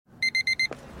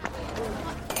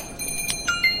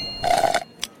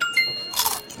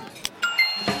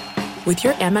With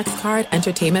your Amex card,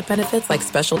 entertainment benefits like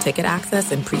special ticket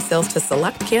access and pre-sales to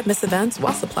select can't-miss events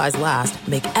while supplies last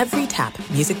make every tap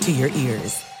music to your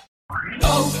ears.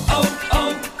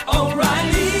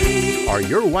 O'Reilly. Are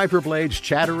your wiper blades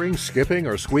chattering, skipping,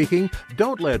 or squeaking?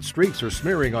 Don't let streaks or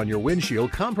smearing on your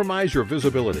windshield compromise your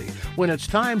visibility. When it's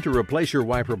time to replace your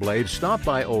wiper blades, stop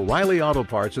by O'Reilly Auto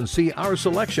Parts and see our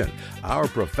selection. Our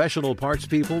professional parts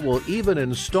people will even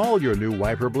install your new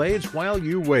wiper blades while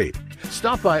you wait.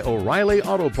 Stop by O'Reilly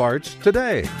Auto Parts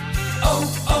today.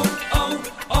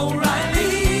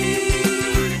 O'Reilly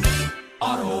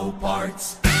Auto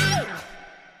Parts.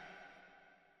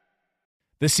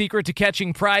 The secret to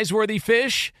catching prize-worthy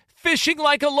fish? Fishing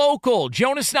like a local.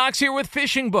 Jonas Knox here with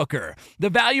Fishing Booker.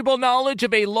 The valuable knowledge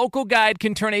of a local guide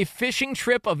can turn a fishing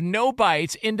trip of no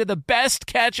bites into the best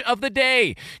catch of the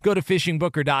day. Go to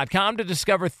fishingbooker.com to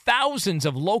discover thousands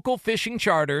of local fishing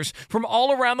charters from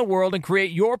all around the world and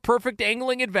create your perfect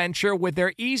angling adventure with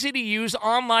their easy-to-use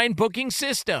online booking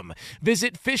system.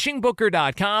 Visit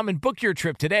fishingbooker.com and book your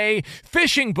trip today.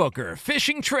 Fishing Booker.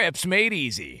 Fishing trips made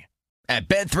easy. At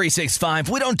Bet365,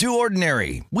 we don't do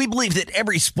ordinary. We believe that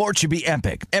every sport should be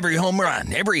epic. Every home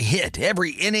run, every hit,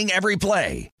 every inning, every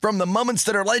play. From the moments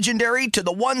that are legendary to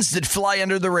the ones that fly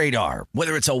under the radar.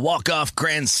 Whether it's a walk-off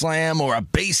grand slam or a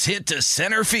base hit to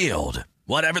center field.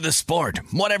 Whatever the sport,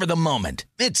 whatever the moment.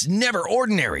 It's never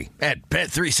ordinary at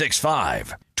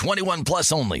Bet365. 21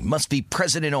 plus only. Must be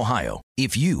present in Ohio.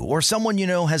 If you or someone you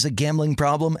know has a gambling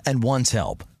problem and wants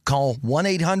help, call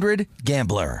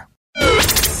 1-800-GAMBLER.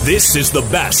 This is the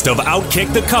best of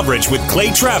Outkick the Coverage with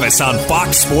Clay Travis on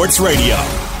Fox Sports Radio.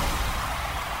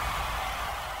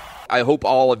 I hope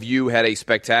all of you had a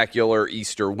spectacular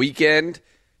Easter weekend.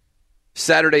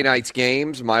 Saturday night's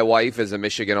games, my wife is a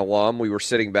Michigan alum. We were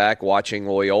sitting back watching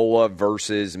Loyola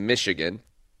versus Michigan,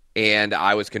 and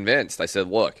I was convinced. I said,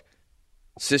 look,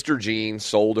 Sister Jean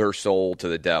sold her soul to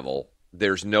the devil.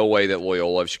 There's no way that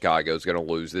Loyola of Chicago is going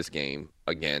to lose this game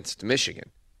against Michigan.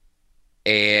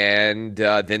 And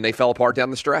then they fell apart down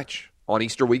the stretch on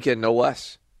Easter weekend, no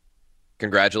less.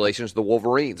 Congratulations to the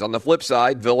Wolverines. On the flip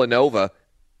side, Villanova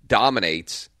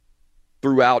dominates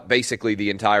throughout basically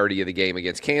the entirety of the game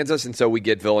against Kansas, and so we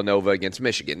get Villanova against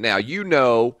Michigan. Now, you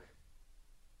know,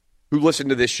 who listen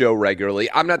to this show regularly,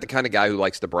 I'm not the kind of guy who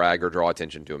likes to brag or draw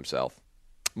attention to himself.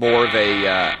 More of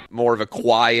a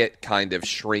quiet, kind of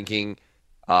shrinking,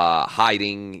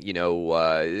 hiding,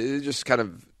 just kind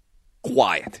of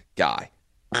quiet guy.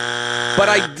 But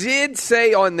I did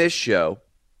say on this show,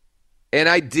 and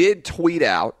I did tweet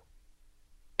out,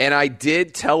 and I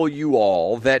did tell you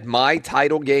all that my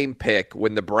title game pick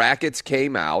when the brackets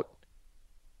came out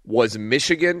was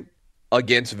Michigan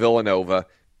against Villanova,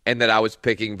 and that I was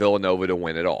picking Villanova to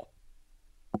win it all.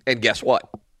 And guess what?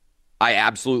 I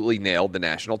absolutely nailed the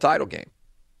national title game.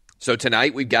 So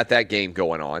tonight we've got that game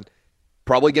going on.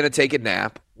 Probably going to take a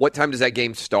nap. What time does that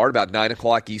game start? About 9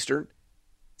 o'clock Eastern.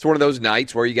 It's one of those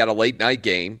nights where you got a late night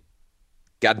game.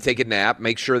 Got to take a nap,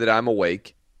 make sure that I'm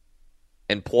awake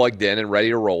and plugged in and ready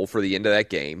to roll for the end of that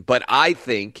game. But I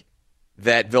think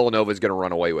that Villanova is going to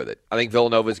run away with it. I think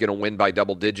Villanova is going to win by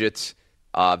double digits.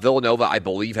 Villanova, I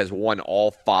believe, has won all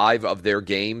 5 of their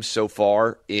games so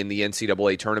far in the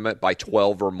NCAA tournament by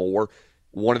 12 or more.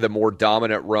 One of the more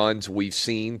dominant runs we've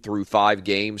seen through 5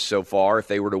 games so far. If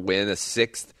they were to win a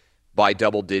 6th by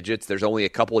double digits, there's only a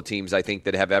couple of teams, I think,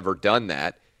 that have ever done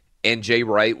that. And Jay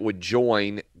Wright would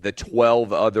join the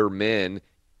 12 other men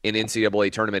in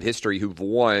NCAA tournament history who've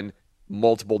won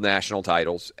multiple national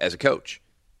titles as a coach.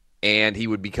 And he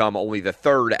would become only the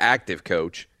 3rd active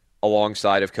coach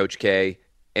alongside of Coach K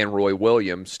and Roy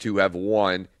Williams to have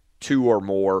won 2 or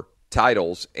more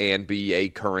titles and be a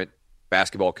current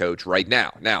basketball coach right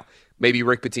now. Now, maybe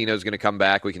Rick Pitino is going to come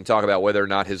back. We can talk about whether or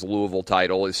not his Louisville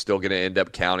title is still going to end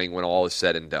up counting when all is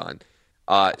said and done.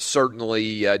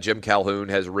 Certainly, Jim Calhoun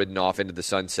has ridden off into the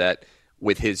sunset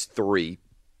with his 3.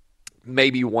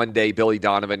 Maybe one day Billy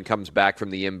Donovan comes back from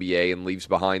the NBA and leaves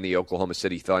behind the Oklahoma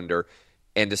City Thunder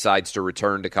and decides to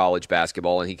return to college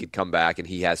basketball, and he could come back, and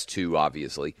he has 2,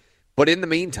 obviously. But in the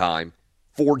meantime,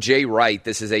 for Jay Wright,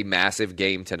 this is a massive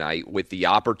game tonight with the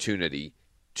opportunity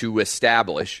to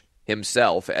establish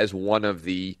himself as one of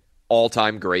the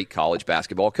all-time great college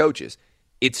basketball coaches.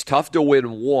 It's tough to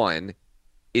win 1.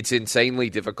 It's insanely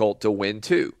difficult to win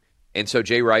 2. And so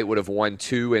Jay Wright would have won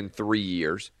 2 in 3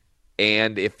 years.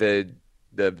 And if the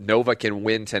Nova can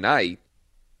win tonight,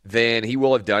 then he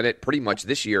will have done it pretty much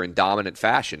this year in dominant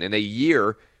fashion. In a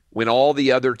year when all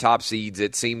the other top seeds,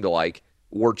 it seemed like,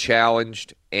 were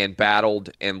challenged and battled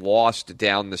and lost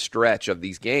down the stretch of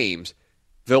these games,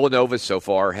 Villanova so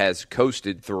far has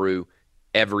coasted through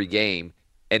every game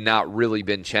and not really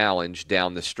been challenged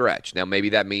down the stretch. Now, maybe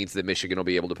that means that Michigan will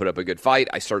be able to put up a good fight.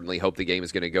 I certainly hope the game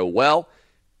is going to go well.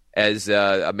 As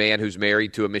a man who's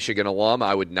married to a Michigan alum,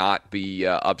 I would not be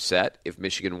upset if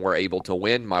Michigan were able to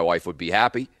win. My wife would be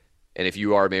happy. And if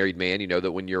you are a married man, you know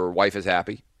that when your wife is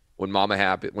happy, when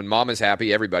mama's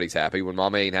happy, everybody's happy. When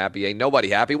mama ain't happy, ain't nobody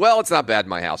happy. Well, it's not bad in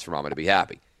my house for mama to be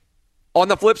happy. On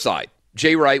the flip side,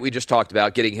 Jay Wright, we just talked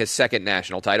about getting his second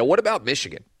national title. What about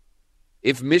Michigan?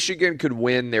 If Michigan could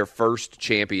win their first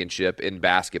championship in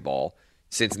basketball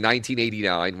since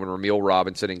 1989, when Ramil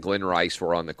Robinson and Glenn Rice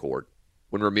were on the court,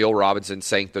 when Ramil Robinson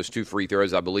sank those 2 free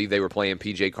throws, I believe they were playing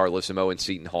P.J. Carlesimo and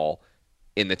Seton Hall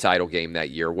in the title game that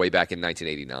year, way back in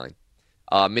 1989.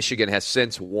 Michigan has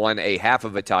since won a half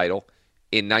of a title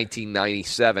in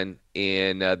 1997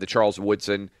 in the Charles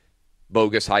Woodson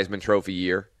bogus Heisman Trophy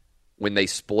year when they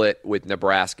split with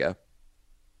Nebraska.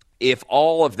 If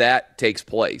all of that takes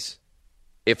place,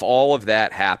 if all of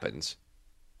that happens,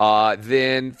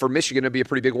 then for Michigan, it'd be a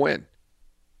pretty big win.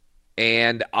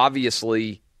 And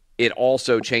obviously, it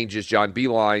also changes John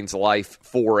Beilein's life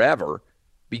forever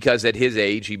because at his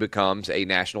age, he becomes a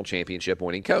national championship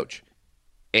winning coach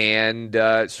and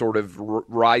sort of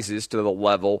rises to the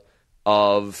level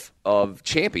of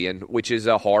champion, which is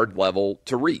a hard level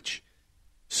to reach.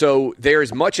 So there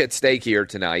is much at stake here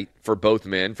tonight for both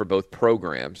men, for both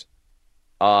programs.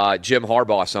 Jim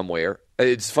Harbaugh somewhere.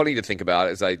 It's funny to think about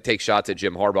as I take shots at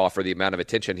Jim Harbaugh for the amount of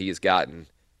attention he has gotten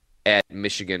at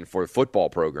Michigan for a football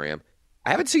program.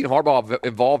 I haven't seen Harbaugh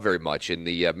involved very much in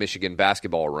the Michigan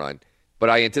basketball run, but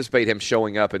I anticipate him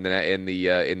showing up in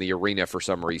the arena for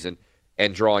some reason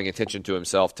and drawing attention to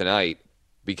himself tonight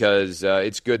because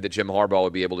it's good that Jim Harbaugh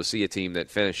would be able to see a team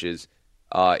that finishes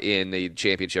in the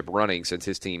championship running since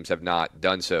his teams have not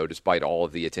done so despite all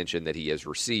of the attention that he has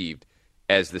received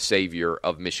as the savior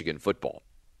of Michigan football.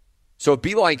 So if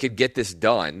Beilein could get this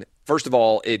done, first of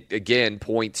all, it again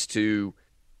points to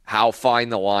how fine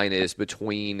the line is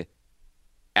between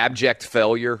abject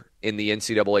failure in the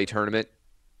NCAA tournament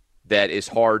that is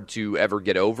hard to ever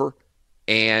get over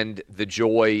and the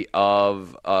joy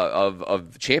of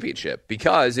championship.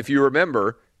 Because if you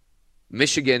remember,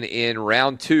 Michigan in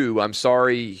round 2, I'm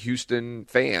sorry, Houston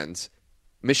fans,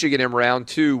 Michigan in round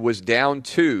 2 was down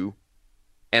 2,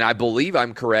 and I believe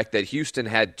I'm correct that Houston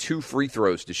had 2 free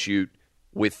throws to shoot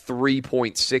with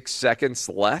 3.6 seconds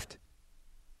left,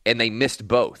 and they missed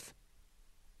both.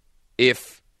 I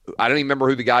don't even remember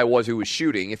who the guy was who was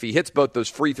shooting. If he hits both those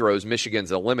free throws,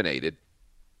 Michigan's eliminated.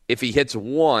 If he hits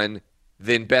one,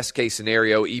 then best case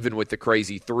scenario, even with the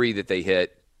crazy 3 that they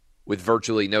hit with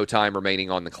virtually no time remaining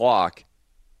on the clock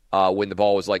when the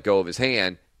ball was let go of his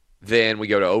hand, then we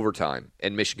go to overtime.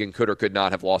 And Michigan could or could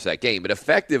not have lost that game. But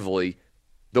effectively,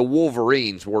 the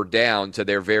Wolverines were down to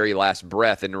their very last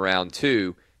breath in round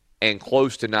 2 and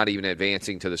close to not even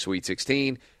advancing to the Sweet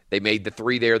 16. They made the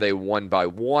 3 there. They won by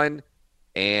 1.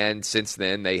 And since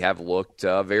then, they have looked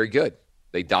very good.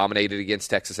 They dominated against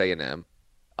Texas A&M.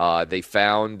 They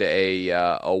found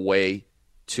a way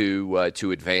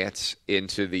to advance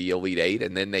into the Elite Eight,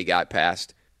 and then they got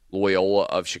past Loyola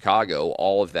of Chicago.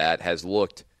 All of that has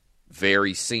looked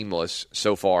very seamless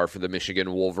so far for the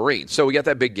Michigan Wolverines. So we got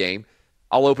that big game.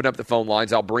 I'll open up the phone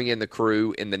lines. I'll bring in the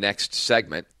crew in the next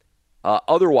segment.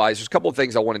 Otherwise, there's a couple of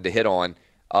things I wanted to hit on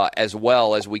as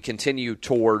well as we continue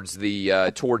towards the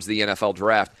NFL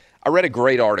draft. I read a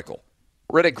great article.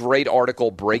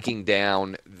 Breaking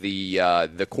down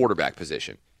the quarterback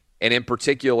position, and in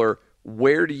particular,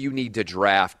 where do you need to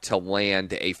draft to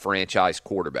land a franchise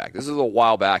quarterback? This is a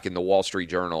while back in the Wall Street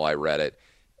Journal. I read it,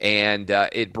 and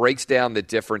it breaks down the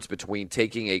difference between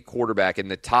taking a quarterback in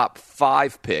the top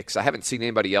 5 picks. I haven't seen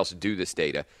anybody else do this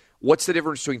data. What's the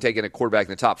difference between taking a quarterback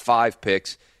in the top 5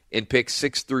 picks, in picks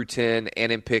 6 through 10,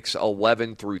 and in picks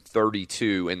 11 through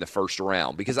 32 in the first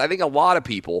round? Because I think a lot of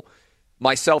people,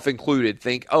 myself included,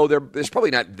 think, there's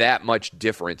probably not that much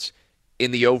difference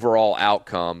in the overall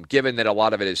outcome, given that a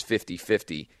lot of it is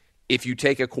 50-50. If you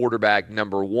take a quarterback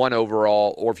number 1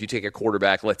 overall, or if you take a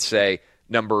quarterback, let's say,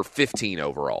 number 15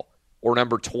 overall, or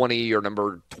number 20 or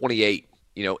number 28.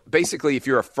 Basically, if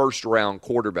you're a first-round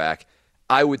quarterback,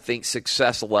 I would think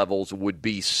success levels would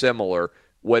be similar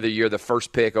whether you're the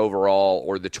first pick overall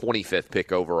or the 25th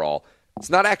pick overall. It's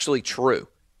not actually true.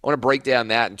 I want to break down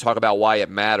that and talk about why it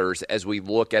matters as we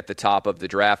look at the top of the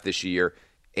draft this year.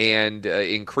 And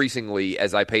increasingly,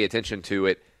 as I pay attention to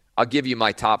it, I'll give you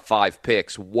my top 5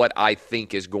 picks, what I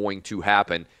think is going to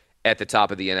happen at the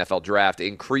top of the NFL draft.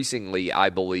 Increasingly, I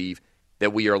believe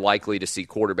that we are likely to see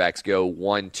quarterbacks go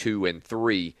 1, 2, and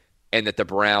 3, and that the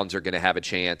Browns are going to have a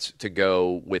chance to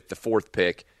go with the 4th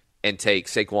pick and take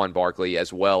Saquon Barkley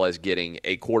as well as getting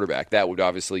a quarterback. That would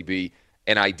obviously be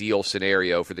an ideal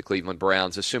scenario for the Cleveland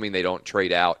Browns, assuming they don't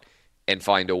trade out and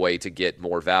find a way to get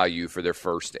more value for their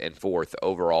first and fourth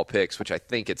overall picks, which I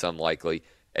think it's unlikely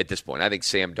at this point. I think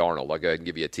Sam Darnold, I'll go ahead and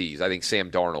give you a tease. I think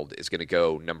Sam Darnold is going to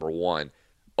go number 1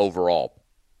 overall.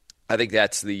 I think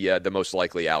that's the most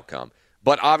likely outcome.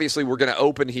 But obviously we're going to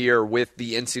open here with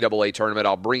the NCAA tournament.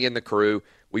 I'll bring in the crew.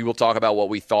 We will talk about what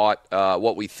we thought,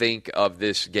 what we think of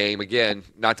this game. Again,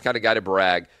 not the kind of guy to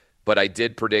brag, but I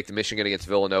did predict Michigan against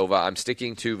Villanova. I'm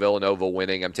sticking to Villanova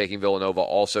winning. I'm taking Villanova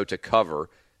also to cover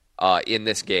in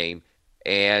this game.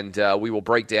 And we will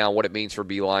break down what it means for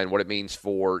Beeline, what it means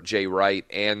for Jay Wright,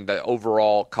 and the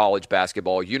overall college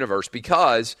basketball universe.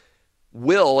 Because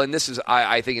and this is,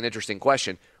 I think, an interesting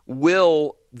question,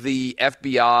 will the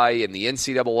FBI and the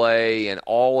NCAA and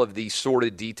all of these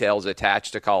sordid details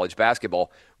attached to college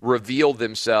basketball reveal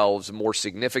themselves more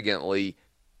significantly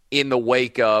in the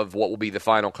wake of what will be the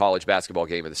final college basketball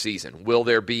game of the season? Will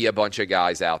there be a bunch of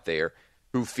guys out there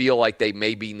who feel like they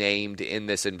may be named in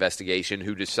this investigation,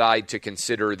 who decide to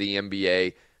consider the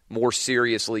NBA more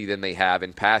seriously than they have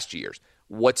in past years?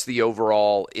 What's the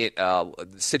overall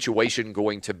situation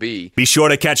going to be? Be sure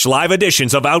to catch live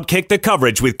editions of Outkick the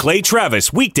Coverage with Clay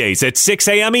Travis weekdays at 6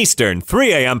 a.m. Eastern,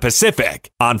 3 a.m.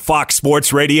 Pacific on Fox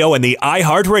Sports Radio and the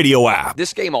iHeartRadio app.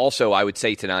 This game also, I would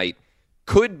say tonight,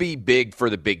 could be big for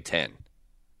the Big Ten.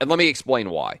 And let me explain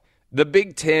why. The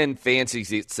Big Ten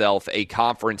fancies itself a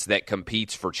conference that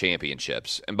competes for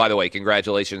championships. And by the way,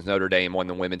 congratulations, Notre Dame won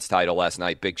the women's title last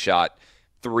night. Big shot,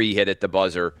 3 hit at the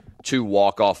buzzer, 2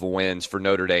 walk-off wins for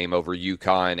Notre Dame over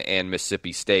UConn and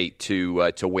Mississippi State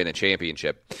to win a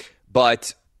championship.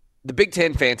 But the Big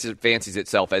Ten fancies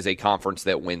itself as a conference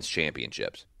that wins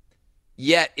championships.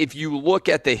 Yet, if you look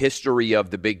at the history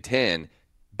of the Big Ten,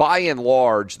 by and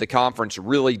large, the conference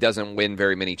really doesn't win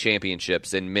very many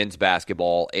championships in men's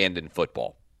basketball and in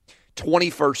football.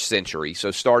 21st century, so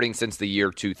starting since the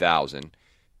year 2000,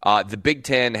 the Big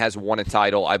Ten has won a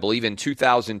title, I believe, in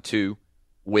 2002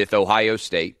 with Ohio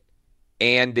State,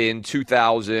 and in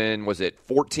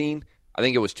 14? I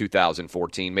think it was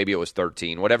 2014, maybe it was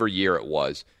 13, whatever year it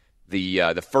was,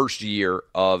 the first year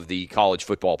of the college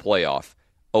football playoff,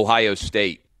 Ohio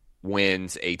State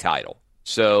wins a title.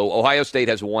 So Ohio State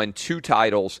has won 2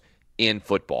 titles in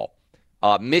football.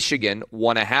 Michigan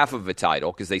won a half of a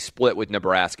title because they split with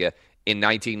Nebraska in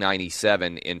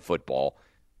 1997 in football.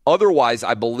 Otherwise,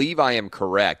 I believe I am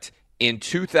correct. In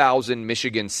 2000,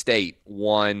 Michigan State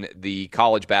won the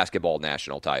college basketball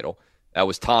national title. That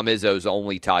was Tom Izzo's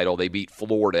only title. They beat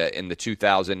Florida in the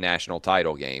 2000 national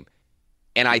title game.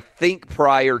 And I think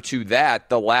prior to that,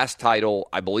 the last title,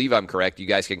 I believe I'm correct, you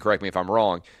guys can correct me if I'm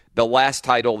wrong, the last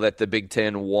title that the Big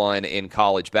Ten won in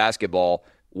college basketball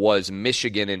was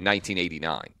Michigan in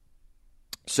 1989.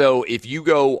 So if you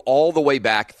go all the way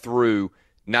back through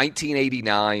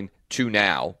 1989 to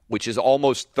now, which is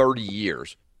almost 30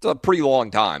 years, it's a pretty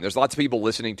long time. There's lots of people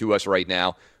listening to us right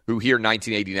now who hear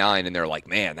 1989 and they're like,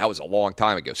 man, that was a long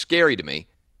time ago. Scary to me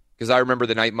because I remember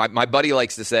the night, my buddy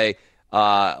likes to say,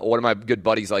 one of my good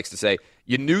buddies likes to say,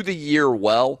 you knew the year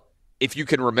well if you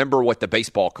can remember what the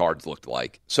baseball cards looked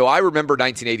like. So I remember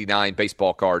 1989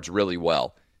 baseball cards really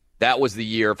well. That was the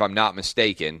year, if I'm not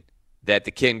mistaken, that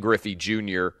the Ken Griffey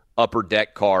Jr. Upper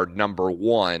Deck card number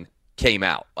 1 came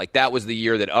out. Like that was the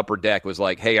year that Upper Deck was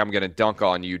like, hey, I'm going to dunk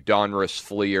on you, Donruss,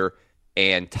 Fleer,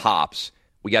 and Topps.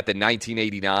 We got the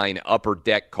 1989 Upper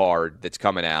Deck card that's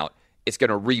coming out. It's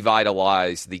going to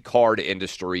revitalize the card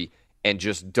industry and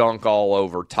just dunk all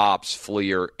over Topps,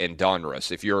 Fleer, and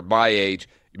Donruss. If you're my age,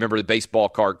 you remember the baseball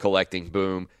card collecting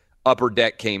boom. Upper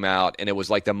Deck came out, and it was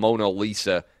like the Mona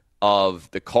Lisa of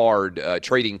the card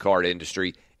trading card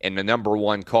industry. And the number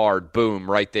 1 card, boom,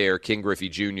 right there, Ken Griffey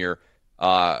Jr.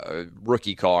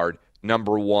 Rookie card,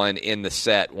 number 1 in the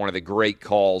set. One of the great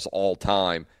calls all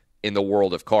time in the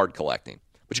world of card collecting.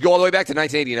 But you go all the way back to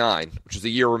 1989, which is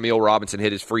the year Emil Robinson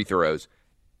hit his free throws.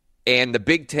 And the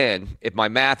Big Ten, if my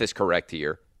math is correct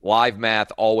here, live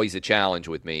math always a challenge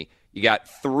with me. You got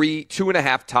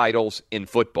 2.5 titles in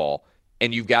football,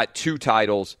 and you've got 2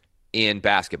 titles in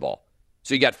basketball.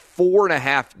 So you got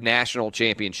 4.5 national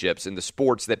championships in the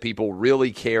sports that people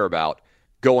really care about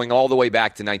going all the way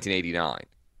back to 1989.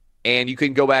 And you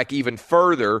can go back even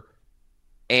further,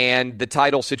 and the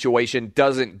title situation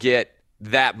doesn't get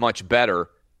that much better,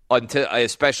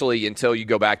 especially until you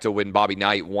go back to when Bobby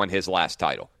Knight won his last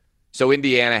title. So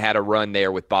Indiana had a run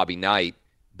there with Bobby Knight,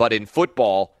 but in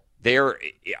football, there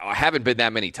haven't been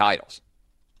that many titles.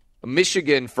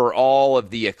 Michigan, for all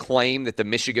of the acclaim that the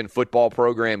Michigan football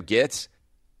program gets,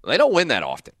 they don't win that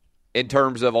often in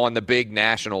terms of on the big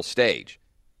national stage.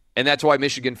 And that's why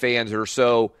Michigan fans are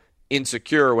so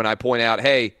insecure when I point out,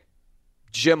 hey,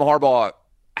 Jim Harbaugh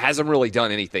hasn't really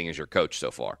done anything as your coach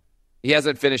so far. He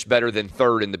hasn't finished better than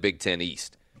third in the Big Ten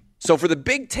East. So for the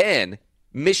Big Ten,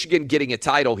 Michigan getting a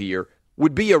title here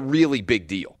would be a really big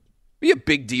deal. It'd be a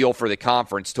big deal for the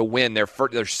conference to win their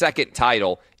second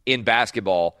title in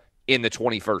basketball in the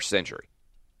 21st century.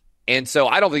 And so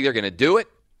I don't think they're going to do it,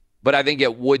 but I think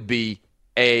it would be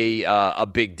a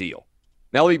big deal.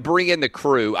 Now let me bring in the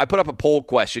crew. I put up a poll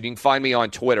question. You can find me on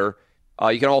Twitter.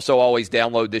 You can also always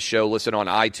download this show, listen on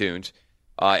iTunes,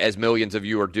 as millions of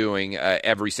you are doing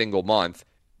every single month.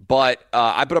 But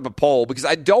I put up a poll because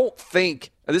I don't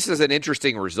think – this is an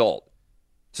interesting result.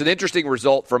 It's an interesting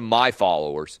result from my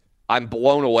followers. I'm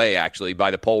blown away, actually,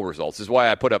 by the poll results. This is why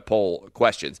I put up poll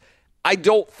questions. I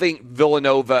don't think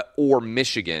Villanova or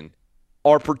Michigan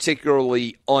are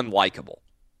particularly unlikable.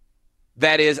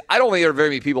 That is, I don't think there are very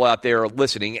many people out there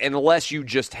listening, unless you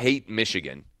just hate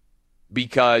Michigan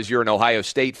because you're an Ohio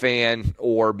State fan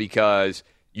or because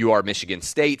you are a Michigan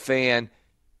State fan.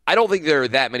 I don't think there are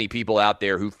that many people out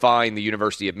there who find the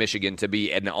University of Michigan to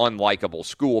be an unlikable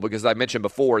school because, as I mentioned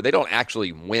before, they don't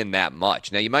actually win that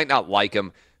much. Now, you might not like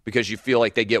them because you feel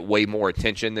like they get way more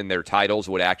attention than their titles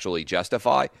would actually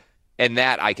justify, and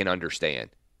that I can understand.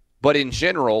 But in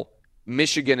general,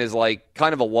 Michigan is like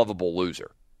kind of a lovable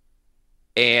loser.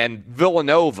 And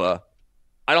Villanova,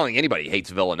 I don't think anybody hates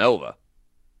Villanova.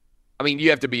 I mean,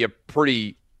 you have to be a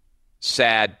pretty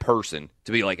sad person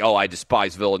to be like, oh, I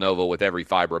despise Villanova with every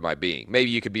fiber of my being.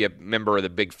 Maybe you could be a member of the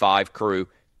Big Five crew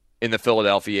in the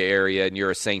Philadelphia area and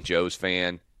you're a St. Joe's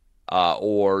fan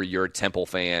or you're a Temple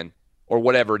fan or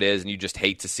whatever it is, and you just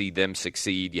hate to see them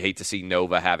succeed. You hate to see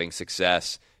Nova having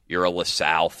success. You're a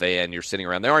LaSalle fan. You're sitting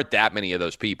around. There aren't that many of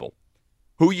those people.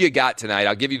 Who you got tonight?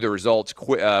 I'll give you the results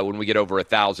when we get over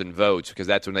 1,000 votes because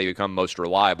that's when they become most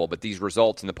reliable. But these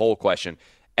results in the poll question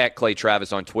at Clay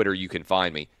Travis on Twitter, you can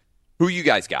find me. Who you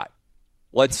guys got?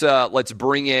 Let's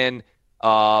bring in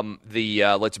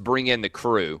the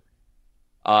crew.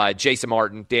 Jason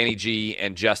Martin, Danny G,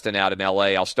 and Justin out in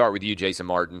L.A. I'll start with you, Jason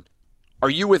Martin. Are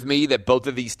you with me that both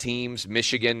of these teams,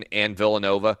 Michigan and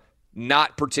Villanova,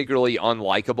 not particularly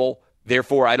unlikable?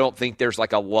 Therefore, I don't think there's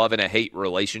like a love and a hate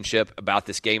relationship about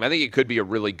this game. I think it could be a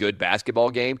really good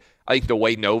basketball game. I think the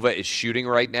way Nova is shooting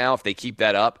right now, if they keep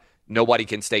that up, nobody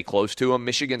can stay close to them.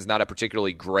 Michigan's not a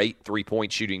particularly great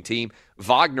three-point shooting team.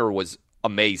 Wagner was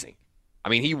amazing. I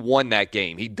mean, he won that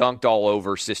game. He dunked all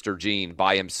over Sister Jean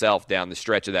by himself down the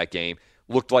stretch of that game.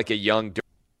 Looked like a young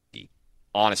Dirk,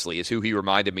 honestly, is who he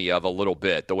reminded me of a little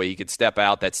bit. The way he could step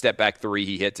out, that step-back three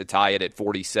he hit to tie it at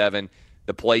 47,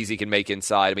 the plays he can make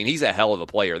inside. I mean, he's a hell of a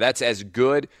player. That's as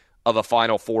good of a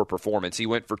Final Four performance. He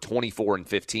went for 24 and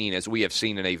 15, as we have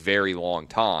seen in a very long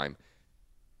time.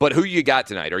 But who you got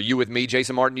tonight? Are you with me,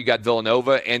 Jason Martin? You got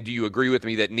Villanova, and do you agree with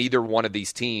me that neither one of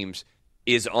these teams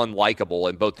is unlikable?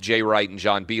 And both Jay Wright and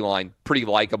John Beilein, pretty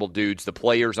likable dudes. The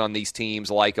players on these teams,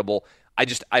 likable. I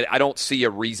don't see a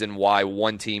reason why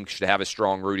one team should have a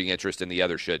strong rooting interest and the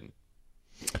other shouldn't.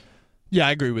 Yeah,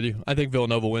 I agree with you. I think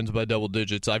Villanova wins by double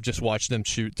digits. I've just watched them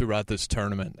shoot throughout this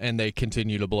tournament, and they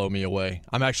continue to blow me away.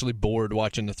 I'm actually bored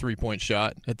watching the three-point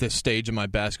shot at this stage of my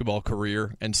basketball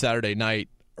career, and Saturday night,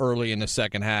 early in the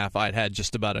second half, I'd had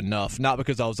just about enough. Not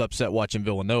because I was upset watching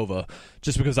Villanova,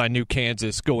 just because I knew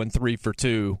Kansas going 3 for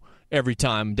 2 every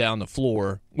time down the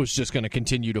floor was just going to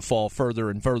continue to fall further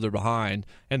and further behind,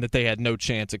 and that they had no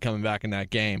chance at coming back in that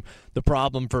game. The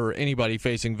problem for anybody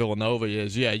facing Villanova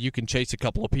is, yeah, you can chase a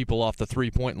couple of people off the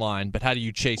three-point line, but how do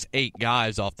you chase 8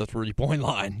 guys off the three-point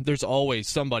line? There's always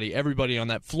somebody. Everybody on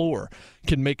that floor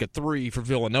can make a three for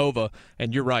Villanova,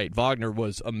 and you're right, Wagner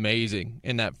was amazing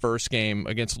in that first game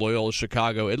against Loyola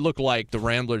Chicago. It looked like the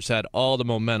Ramblers had all the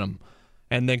momentum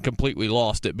and then completely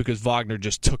lost it because Wagner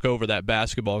just took over that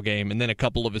basketball game, and then a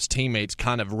couple of his teammates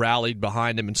kind of rallied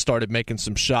behind him and started making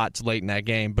some shots late in that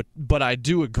game. But I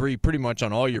do agree pretty much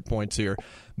on all your points here.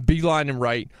 Beilein and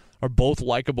Wright are both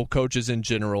likable coaches in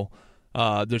general.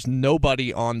 There's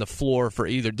nobody on the floor for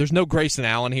either. There's no Grayson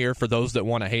Allen here for those that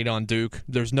want to hate on Duke.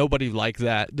 There's nobody like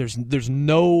that. There's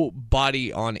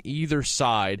nobody on either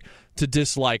side to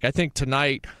dislike. I think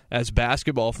tonight, as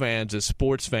basketball fans, as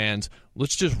sports fans,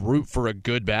 let's just root for a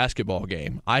good basketball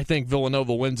game. I think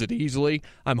Villanova wins it easily.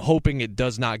 I'm hoping it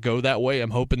does not go that way.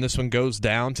 I'm hoping this one goes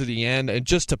down to the end. And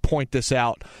just to point this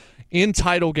out, in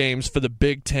title games for the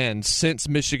Big Ten since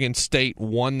Michigan State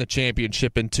won the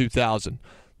championship in 2000,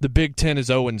 the Big Ten is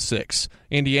 0-6.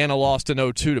 Indiana lost in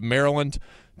 2002 to Maryland.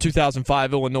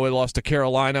 2005, Illinois lost to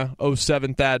Carolina.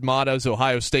 07, Thad Matta's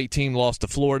Ohio State team lost to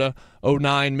Florida.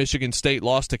 09, Michigan State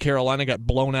lost to Carolina, got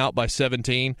blown out by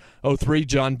 17. 03,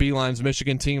 John Beilein's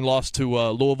Michigan team lost to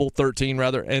Louisville, 13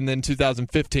 rather. And then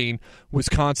 2015,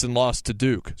 Wisconsin lost to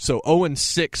Duke. So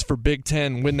 0-6 for Big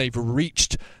Ten when they've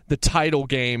reached the title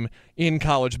game in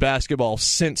college basketball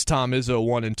since Tom Izzo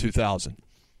won in 2000.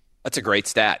 That's a great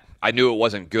stat. I knew it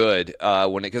wasn't good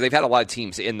because they've had a lot of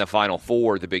teams in the Final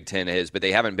Four, the Big Ten is, but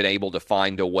they haven't been able to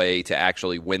find a way to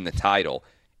actually win the title.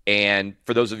 And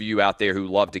for those of you out there who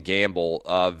love to gamble,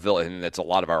 and that's a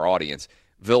lot of our audience,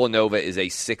 Villanova is a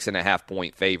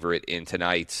 6.5-point favorite in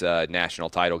tonight's national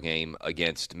title game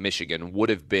against Michigan. Would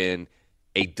have been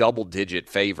a double-digit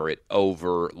favorite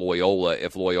over Loyola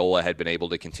if Loyola had been able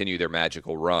to continue their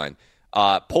magical run.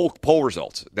 Poll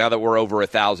results. Now that we're over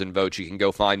 1,000 votes, you can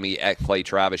go find me at Clay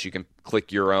Travis. You can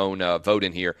click your own vote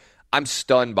in here. I'm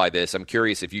stunned by this. I'm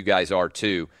curious if you guys are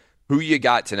too. Who you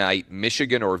got tonight,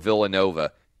 Michigan or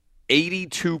Villanova?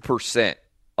 82%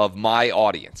 of my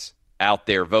audience out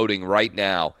there voting right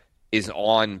now is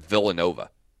on Villanova.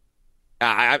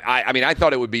 I mean, I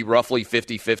thought it would be roughly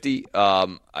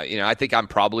 50-50. I think I'm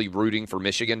probably rooting for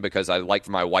Michigan because I like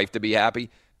for my wife to be happy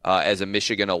as a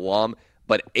Michigan alum.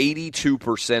 But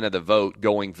 82% of the vote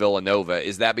going Villanova.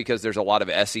 Is that because there's a lot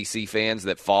of SEC fans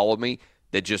that follow me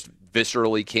that just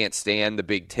viscerally can't stand the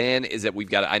Big Ten? Is that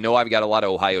I know I've got a lot of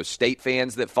Ohio State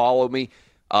fans that follow me.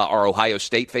 Are Ohio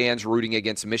State fans rooting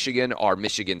against Michigan? Are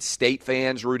Michigan State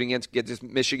fans rooting against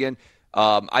Michigan?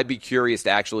 I'd be curious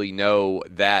to actually know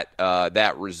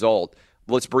that result.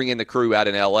 Let's bring in the crew out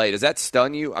in L.A. Does that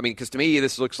stun you? I mean, because to me,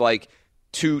 this looks like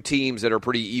two teams that are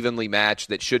pretty evenly matched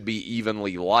that should be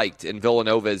evenly liked, and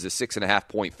Villanova is a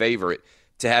 6.5-point favorite.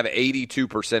 To have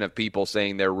 82% of people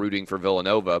saying they're rooting for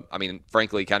Villanova, I mean,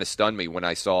 frankly, kind of stunned me when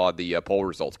I saw the poll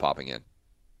results popping in.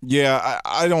 Yeah,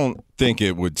 I don't think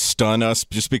it would stun us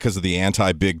just because of the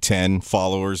anti-Big Ten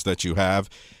followers that you have.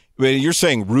 I mean, you're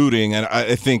saying rooting, and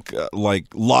I think,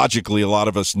 logically, a lot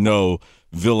of us know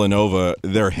Villanova,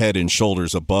 they're head and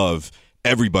shoulders above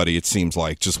everybody, it seems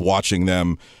like, just watching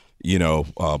them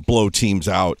blow teams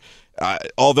out.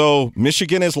 Although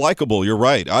Michigan is likable, you're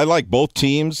right. I like both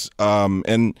teams.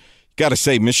 And got to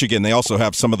say, Michigan, they also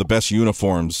have some of the best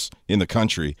uniforms in the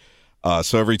country.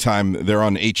 So every time they're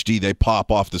on HD, they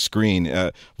pop off the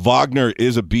screen. Wagner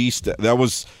is a beast. That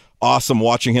was awesome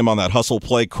watching him on that hustle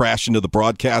play, crash into the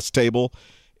broadcast table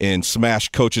and smash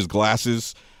coach's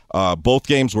glasses. Both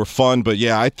games were fun. But,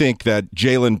 yeah, I think that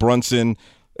Jalen Brunson –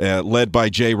 led by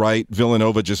Jay Wright,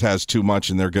 Villanova just has too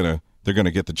much, and they're gonna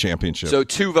get the championship. So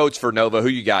 2 votes for Nova. Who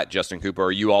you got, Justin Cooper?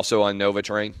 Are you also on Nova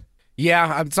train?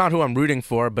 Yeah, it's not who I'm rooting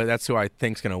for, but that's who I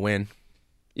think's going to win.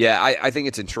 Yeah, I think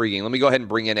it's intriguing. Let me go ahead and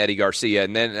bring in Eddie Garcia,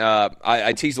 and then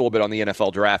I teased a little bit on the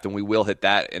NFL draft, and we will hit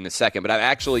that in a second. But I've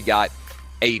actually got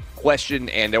a question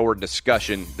or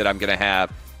discussion that I'm going to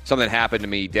have. Something happened to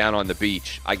me down on the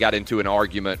beach. I got into an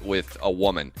argument with a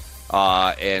woman.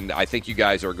 And I think you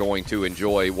guys are going to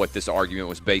enjoy what this argument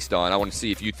was based on. I want to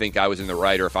see if you think I was in the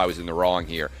right or if I was in the wrong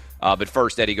here. But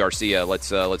first, Eddie Garcia,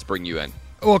 let's bring you in.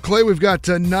 Well, Clay, we've got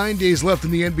 9 days left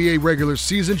in the NBA regular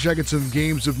season. Checking some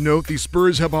games of note. The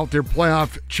Spurs have out their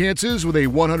playoff chances with a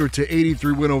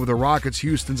 100-83 win over the Rockets.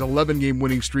 Houston's 11-game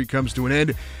winning streak comes to an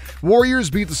end. Warriors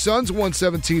beat the Suns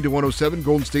 117-107.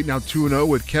 Golden State now 2-0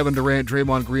 with Kevin Durant,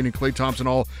 Draymond Green, and Klay Thompson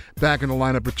all back in the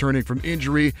lineup returning from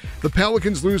injury. The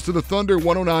Pelicans lose to the Thunder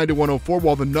 109-104,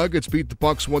 while the Nuggets beat the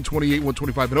Bucks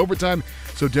 128-125 in overtime.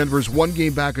 So Denver's 1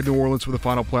 game back in New Orleans for the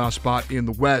final playoff spot in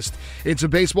the West. In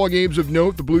some baseball games of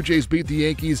note, the Blue Jays beat the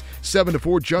Yankees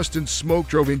 7-4. Justin Smoke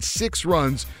drove in 6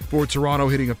 runs for Toronto,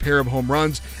 hitting a pair of home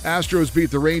runs. Astros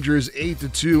beat the Rangers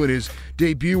 8-2 in his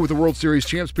debut with the World Series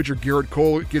champs. Pitcher Garrett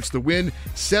Cole gets the win.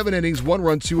 7 innings, 1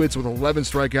 run, 2 hits with 11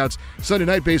 strikeouts. Sunday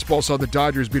Night Baseball saw the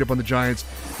Dodgers beat up on the Giants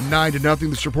 9-0.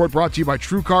 This report brought to you by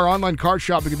TrueCar. Online car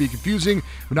shopping can be confusing,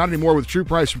 but not anymore with True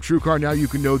Price from TrueCar. Now you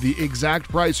can know the exact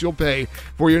price you'll pay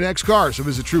for your next car. So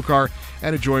visit TrueCar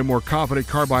and enjoy a more confident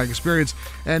car buying experience.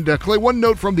 And Clay, one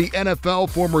note from the NFL.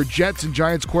 Former Jets and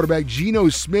Giants quarterback Geno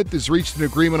Smith has reached an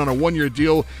agreement on a 1-year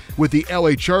deal with the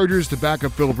LA Chargers to back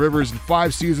up Phillip Rivers in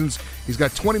 5 seasons. He's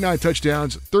got 29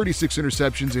 touchdowns, 36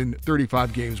 interceptions in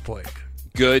 35 games played.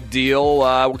 Good deal.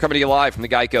 We're coming to you live from the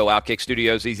Geico Outkick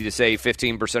Studios. Easy to save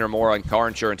 15% or more on car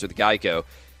insurance with Geico.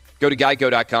 Go to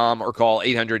geico.com or call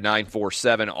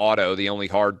 800-947-AUTO. The only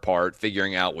hard part,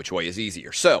 figuring out which way is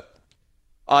easier. So,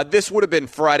 this would have been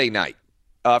Friday night.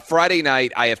 Friday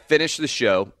night, I have finished the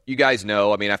show. You guys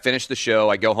know, I finished the show.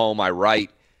 I go home, I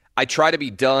write. I try to be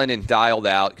done and dialed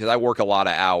out because I work a lot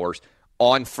of hours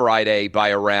on Friday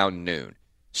by around noon.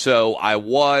 So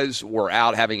we're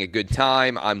out having a good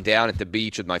time. I'm down at the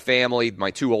beach with my family.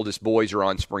 My 2 oldest boys are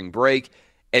on spring break.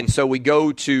 And so we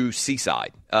go to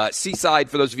Seaside. Seaside,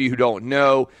 for those of you who don't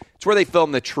know, it's where they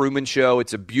filmed The Truman Show.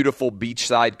 It's a beautiful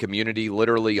beachside community,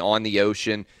 literally on the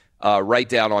ocean, right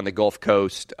down on the Gulf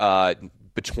Coast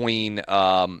between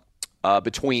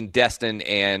Destin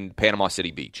and Panama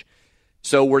City Beach.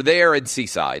 So we're there in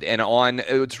Seaside. And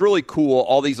it's really cool,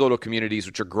 all these little communities,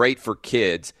 which are great for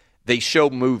kids, they show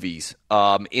movies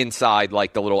inside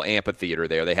like the little amphitheater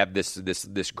there. They have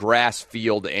this grass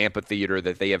field amphitheater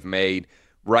that they have made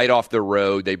right off the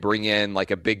road. They bring in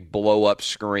like a big blow-up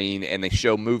screen, and they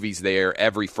show movies there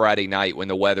every Friday night when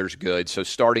the weather's good. So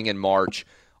starting in March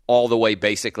all the way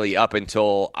basically up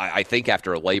until, I think,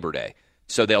 after Labor Day.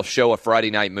 So they'll show a Friday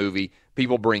night movie.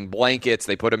 People bring blankets.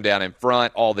 They put them down in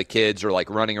front. All the kids are like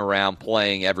running around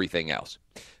playing everything else.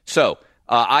 So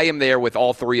I am there with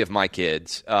all 3 of my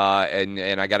kids, and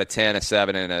I got a 10, a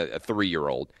 7, and a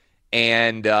 3-year-old.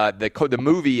 And the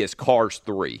movie is Cars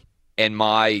 3. And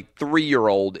my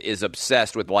 3-year-old is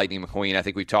obsessed with Lightning McQueen. I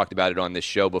think we've talked about it on this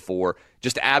show before.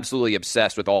 Just absolutely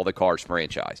obsessed with all the Cars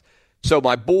franchise. So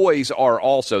my boys are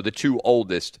also, the 2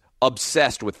 oldest,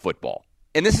 obsessed with football.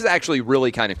 And this is actually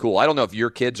really kind of cool. I don't know if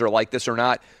your kids are like this or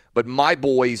not, but my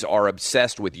boys are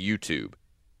obsessed with YouTube.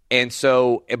 And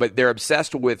so, but they're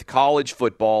obsessed with college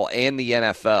football and the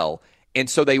NFL. And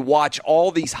so they watch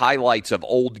all these highlights of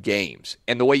old games.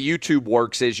 And the way YouTube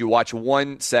works is you watch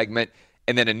one segment,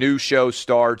 and then a new show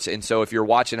starts. And so if you're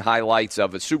watching highlights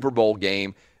of a Super Bowl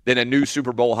game, then a new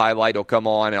Super Bowl highlight will come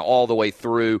on and all the way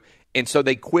through. And so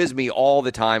they quiz me all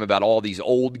the time about all these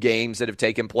old games that have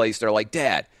taken place. They're like,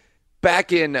 Dad,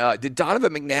 back in, did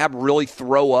Donovan McNabb really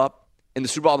throw up in the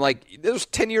Super Bowl? I'm like, this was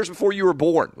 10 years before you were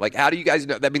born. Like, how do you guys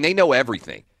know? I mean, they know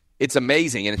everything. It's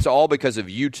amazing, and it's all because of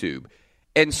YouTube.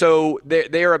 And so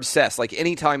they're obsessed. Like,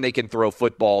 anytime they can throw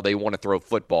football, they want to throw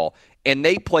football. And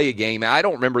they play a game. I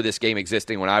don't remember this game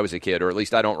existing when I was a kid, or at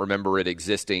least I don't remember it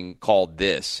existing called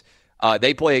this.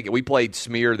 We played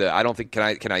Smear the. I don't think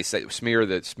can I say Smear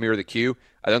the Q?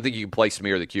 I don't think you can play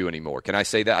Smear the Q anymore. Can I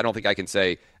say that? I don't think I can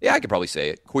say. Yeah, I could probably say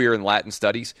it. Queer and Latin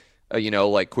studies,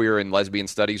 like queer and lesbian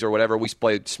studies or whatever. We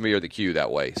played Smear the Q that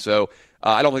way. So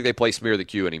I don't think they play Smear the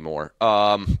Q anymore.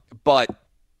 But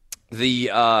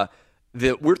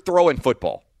we're throwing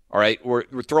football. All right, we're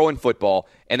throwing football,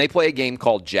 and they play a game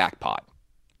called Jackpot.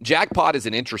 Jackpot is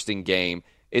an interesting game.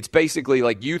 It's basically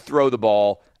like you throw the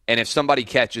ball, and if somebody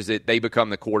catches it, they become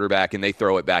the quarterback, and they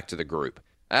throw it back to the group.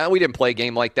 We didn't play a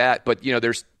game like that, but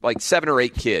there's like 7 or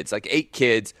 8 kids, like 8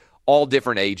 kids, all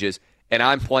different ages, and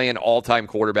I'm playing all-time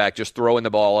quarterback, just throwing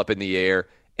the ball up in the air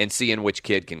and seeing which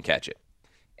kid can catch it.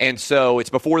 And so it's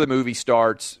before the movie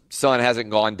starts. Sun hasn't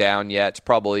gone down yet. It's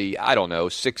probably,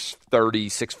 6:30,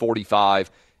 6:45.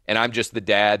 And I'm just the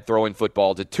dad throwing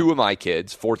football to 2 of my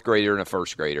kids, 4th grader and a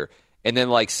 1st grader, and then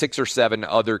like 6 or 7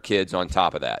 other kids on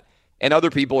top of that. And other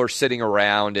people are sitting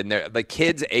around, and the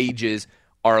kids' ages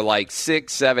are like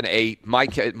 6, 7, 8. My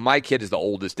kid is the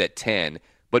oldest at 10,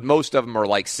 but most of them are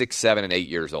like 6, 7, and 8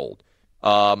 years old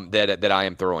that I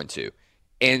am throwing to.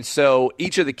 And so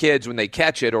each of the kids, when they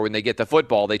catch it or when they get the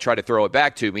football, they try to throw it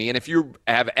back to me. And if you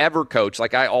have ever coached,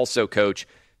 like I also coach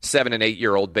 7 and 8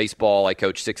 year old baseball, I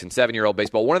coach 6 and 7 year old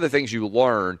baseball. One of the things you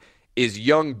learn is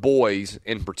young boys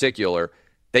in particular,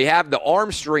 they have the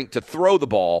arm strength to throw the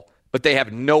ball, but they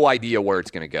have no idea where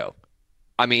it's going to go.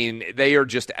 I mean, they are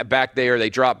just back there. They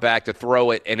drop back to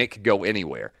throw it, and it could go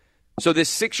anywhere. So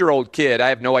this 6-year-old kid, I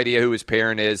have no idea who his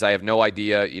parent is. I have no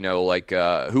idea,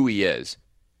 who he is.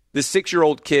 This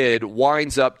 6-year-old kid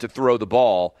winds up to throw the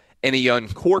ball, and he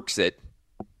uncorks it,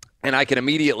 and I can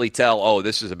immediately tell, oh,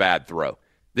 this is a bad throw.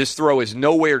 This throw is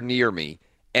nowhere near me,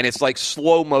 and it's like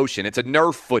slow motion. It's a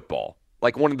Nerf football,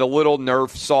 like one of the little Nerf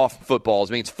soft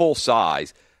footballs. I mean, it's full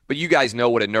size, but you guys know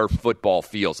what a Nerf football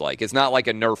feels like. It's not like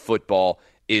a Nerf football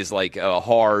is like a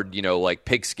hard, like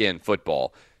pigskin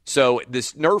football. So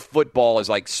this Nerf football is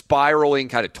like spiraling,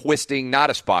 kind of twisting, not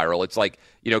a spiral. It's like,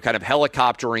 kind of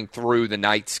helicoptering through the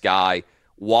night sky,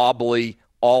 wobbly,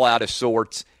 all out of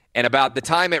sorts. And about the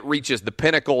time it reaches the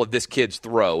pinnacle of this kid's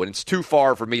throw, and it's too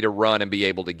far for me to run and be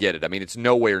able to get it. I mean, it's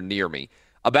nowhere near me.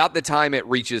 About the time it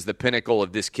reaches the pinnacle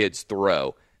of this kid's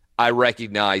throw, I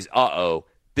recognize,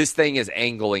 this thing is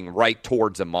angling right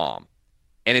towards a mom.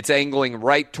 And it's angling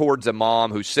right towards a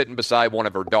mom who's sitting beside one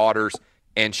of her daughters,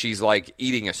 and she's like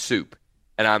eating a soup.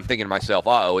 And I'm thinking to myself,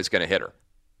 it's going to hit her.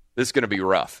 This is going to be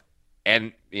rough.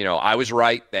 And, I was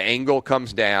right. The angle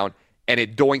comes down, and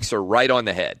it doinks her right on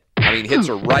the head. I mean, hits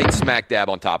her right smack dab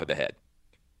on top of the head.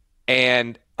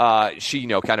 And she,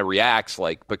 kind of reacts,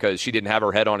 like, because she didn't have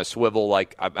her head on a swivel.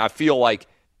 Like, I feel like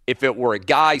if it were a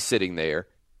guy sitting there,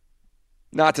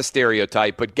 not to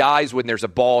stereotype, but guys, when there's a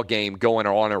ball game going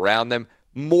on around them,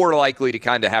 more likely to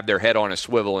kind of have their head on a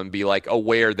swivel and be like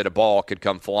aware that a ball could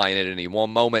come flying at any one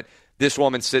moment. This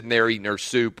woman's sitting there eating her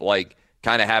soup, like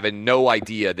kind of having no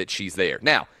idea that she's there.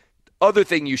 Now, other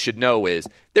thing you should know is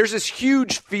there's this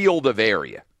huge field of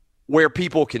area where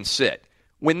people can sit.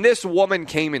 When this woman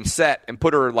came and sat and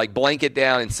put her like blanket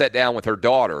down and sat down with her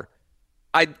daughter,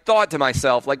 I thought to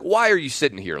myself, like, why are you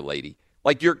sitting here, lady?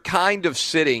 Like, you're kind of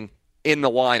sitting in the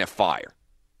line of fire.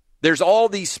 There's all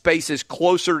these spaces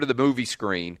closer to the movie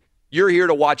screen. You're here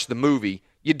to watch the movie.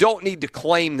 You don't need to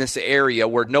claim this area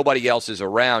where nobody else is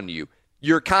around you.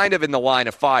 You're kind of in the line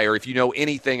of fire if you know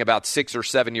anything about 6 or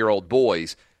 7-year-old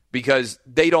boys, because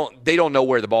they don't know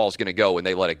where the ball is going to go when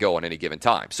they let it go on any given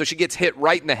time. So she gets hit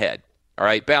right in the head, all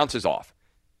right, bounces off.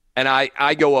 And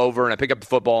I go over and I pick up the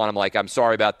football and I'm like, I'm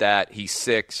sorry about that. He's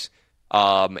 6.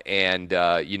 Sorry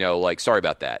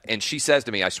about that. And she says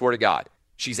to me, I swear to God,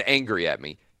 she's angry at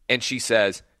me. And she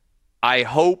says, I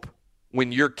hope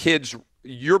when your kids,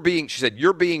 you're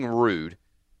being rude.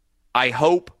 I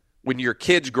hope when your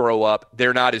kids grow up,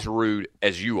 they're not as rude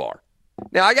as you are.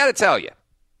 Now, I got to tell you,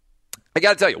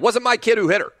 it wasn't my kid who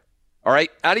hit her, all right?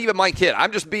 Not even my kid.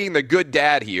 I'm just being the good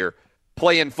dad here,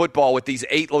 playing football with these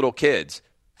 8 little kids,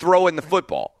 throwing the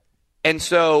football. And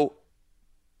so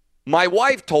my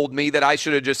wife told me that I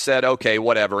should have just said, okay,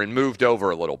 whatever, and moved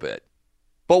over a little bit.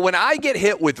 But when I get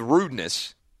hit with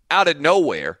rudeness out of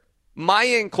nowhere, my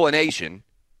inclination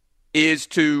is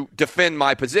to defend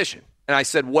my position. And I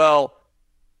said, well,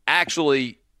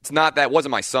 actually, it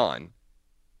wasn't my son.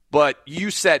 But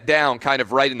you sat down kind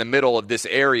of right in the middle of this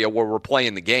area where we're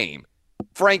playing the game.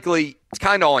 Frankly, it's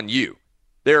kind of on you.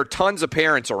 There are tons of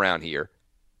parents around here.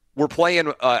 We're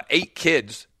playing 8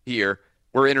 kids here.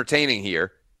 We're entertaining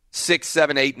here. 6,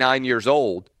 7, 8, 9 years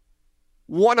old.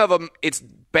 One of them, it's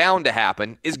bound to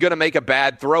happen, is going to make a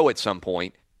bad throw at some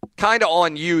point. Kind of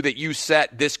on you that you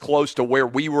sat this close to where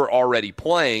we were already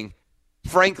playing.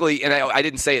 Frankly, and I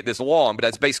didn't say it this long, but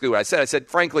that's basically what I said. I said,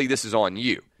 frankly, this is on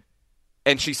you.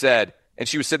 And she said, and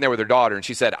she was sitting there with her daughter, and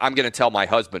she said, I'm going to tell my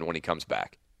husband when he comes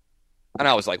back. And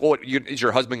I was like, well, is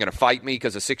your husband going to fight me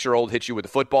because a 6-year-old hit you with a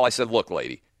football? I said, look,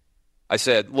 lady,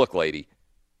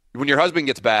 when your husband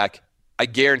gets back, I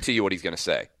guarantee you what he's going to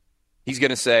say. He's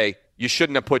going to say, you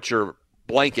shouldn't have put your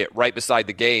blanket right beside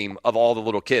the game of all the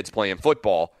little kids playing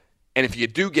football. And if you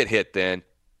do get hit, then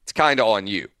it's kind of on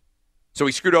you. So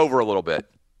he screwed over a little bit.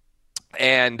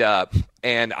 And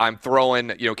I'm throwing,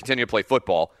 continue to play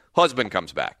football. Husband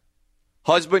comes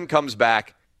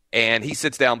back, and he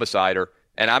sits down beside her,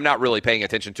 and I'm not really paying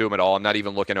attention to him at all. I'm not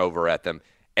even looking over at them.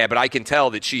 But I can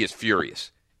tell that she is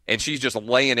furious, and she's just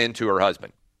laying into her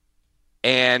husband.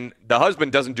 And the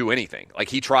husband doesn't do anything. Like,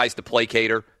 he tries to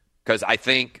placate her because I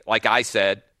think, like I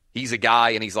said, he's a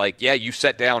guy, and he's like, yeah, you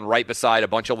sat down right beside a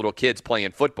bunch of little kids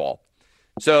playing football.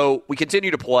 So we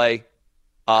continue to play.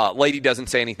 Lady doesn't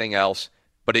say anything else.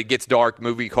 But it gets dark.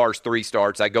 Movie Cars 3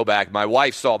 starts. I go back. My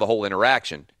wife saw the whole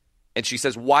interaction, and she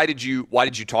says, "Why did you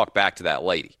talk back to that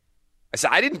lady?" I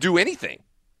said, "I didn't do anything.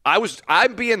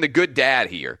 I'm being the good dad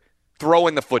here,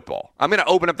 throwing the football. I'm going to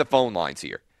open up the phone lines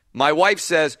here." My wife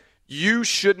says, "You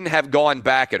shouldn't have gone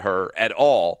back at her at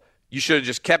all. You should have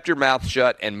just kept your mouth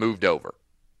shut and moved over,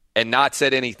 and not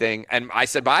said anything." And I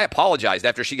said, "But I apologized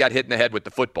after she got hit in the head with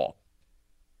the football."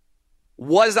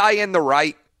 Was I in the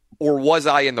right or was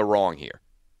I in the wrong here?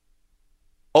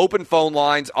 Open phone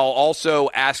lines. I'll also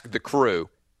ask the crew.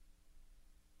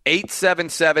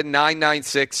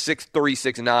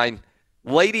 877-996-6369.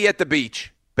 Lady at the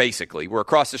beach, basically. We're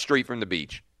across the street from the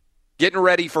beach. Getting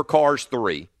ready for Cars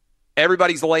 3.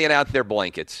 Everybody's laying out their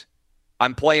blankets.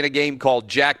 I'm playing a game called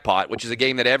Jackpot, which is a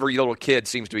game that every little kid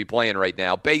seems to be playing right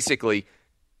now. Basically,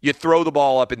 you throw the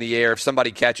ball up in the air. If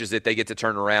somebody catches it, they get to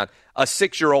turn around. A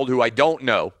 6-year-old who I don't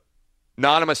know,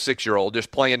 anonymous 6-year-old,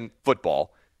 just playing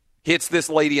football, hits this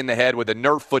lady in the head with a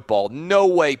Nerf football. No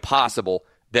way possible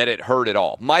that it hurt at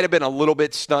all. Might have been a little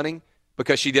bit stunning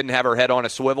because she didn't have her head on a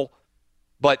swivel,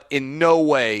 but in no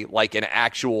way like an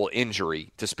actual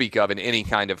injury to speak of in any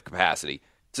kind of capacity.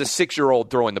 It's a 6-year-old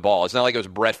throwing the ball. It's not like it was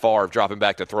Brett Favre dropping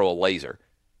back to throw a laser.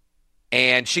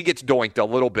 And she gets doinked a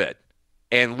little bit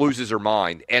and loses her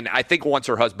mind. And I think wants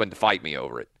her husband to fight me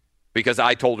over it because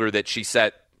I told her that she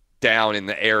sat down in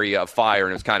the area of fire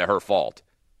and it was kind of her fault.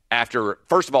 After,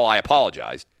 first of all, I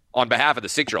apologized on behalf of the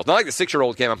 6-year-old. Not like the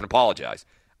 6-year-old came up and apologized.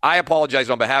 I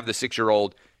apologized on behalf of the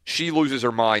 6-year-old. She loses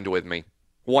her mind with me,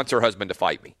 wants her husband to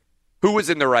fight me. Who was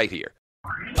in the right here?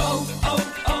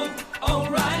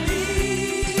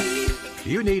 O'Reilly.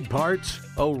 You need parts?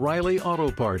 O'Reilly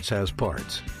Auto Parts has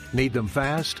parts. Need them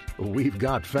fast? We've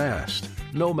got fast.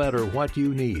 No matter what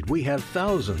you need, we have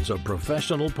thousands of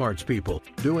professional parts people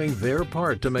doing their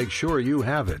part to make sure you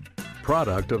have it.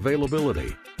 Product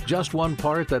availability. Just one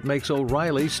part that makes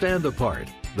O'Reilly stand apart.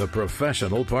 The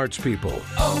professional parts people.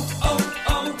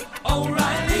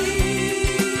 O'Reilly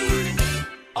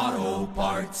Auto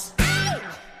Parts.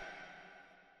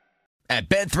 At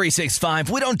Bet365,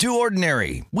 we don't do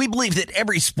ordinary. We believe that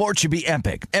every sport should be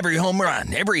epic. Every home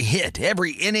run, every hit,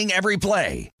 every inning, every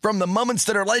play. From the moments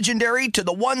that are legendary to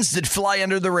the ones that fly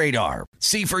under the radar.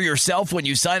 See for yourself when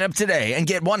you sign up today and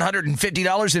get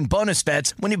 $150 in bonus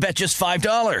bets when you bet just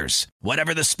 $5.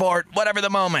 Whatever the sport, whatever the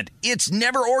moment, it's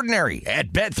never ordinary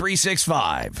at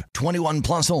Bet365. 21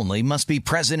 plus only. Must be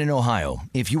present in Ohio.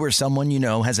 If you or someone you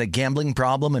know has a gambling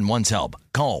problem and wants help,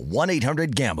 call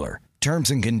 1-800-GAMBLER.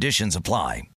 Terms and conditions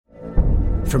apply.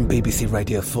 From BBC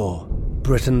Radio 4,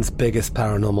 Britain's biggest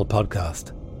paranormal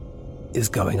podcast is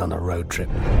going on a road trip.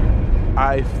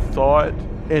 I thought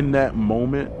in that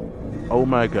moment, oh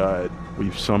my God,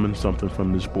 we've summoned something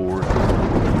from this board.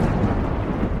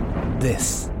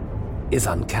 This is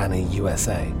Uncanny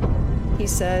USA. He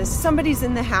says, somebody's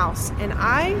in the house, and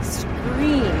I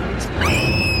screamed.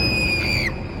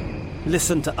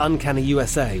 Listen to Uncanny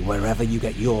USA wherever you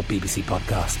get your BBC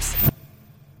podcasts,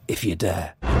 if you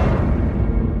dare.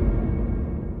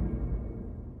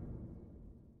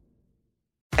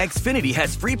 Xfinity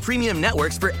has free premium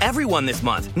networks for everyone this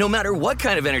month, no matter what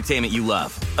kind of entertainment you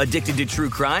love. Addicted to true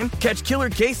crime? Catch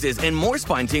killer cases and more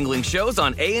spine-tingling shows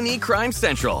on A&E Crime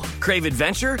Central. Crave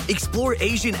adventure? Explore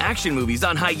Asian action movies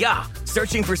on Hi-YAH.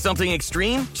 Searching for something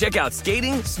extreme? Check out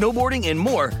skating, snowboarding, and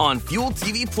more on Fuel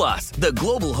TV Plus, the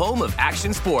global home of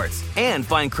action sports. And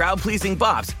find crowd-pleasing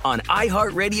bops on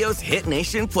iHeartRadio's Hit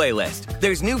Nation playlist.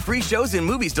 There's new free shows and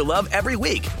movies to love every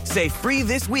week. Say free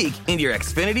this week in your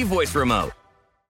Xfinity voice remote.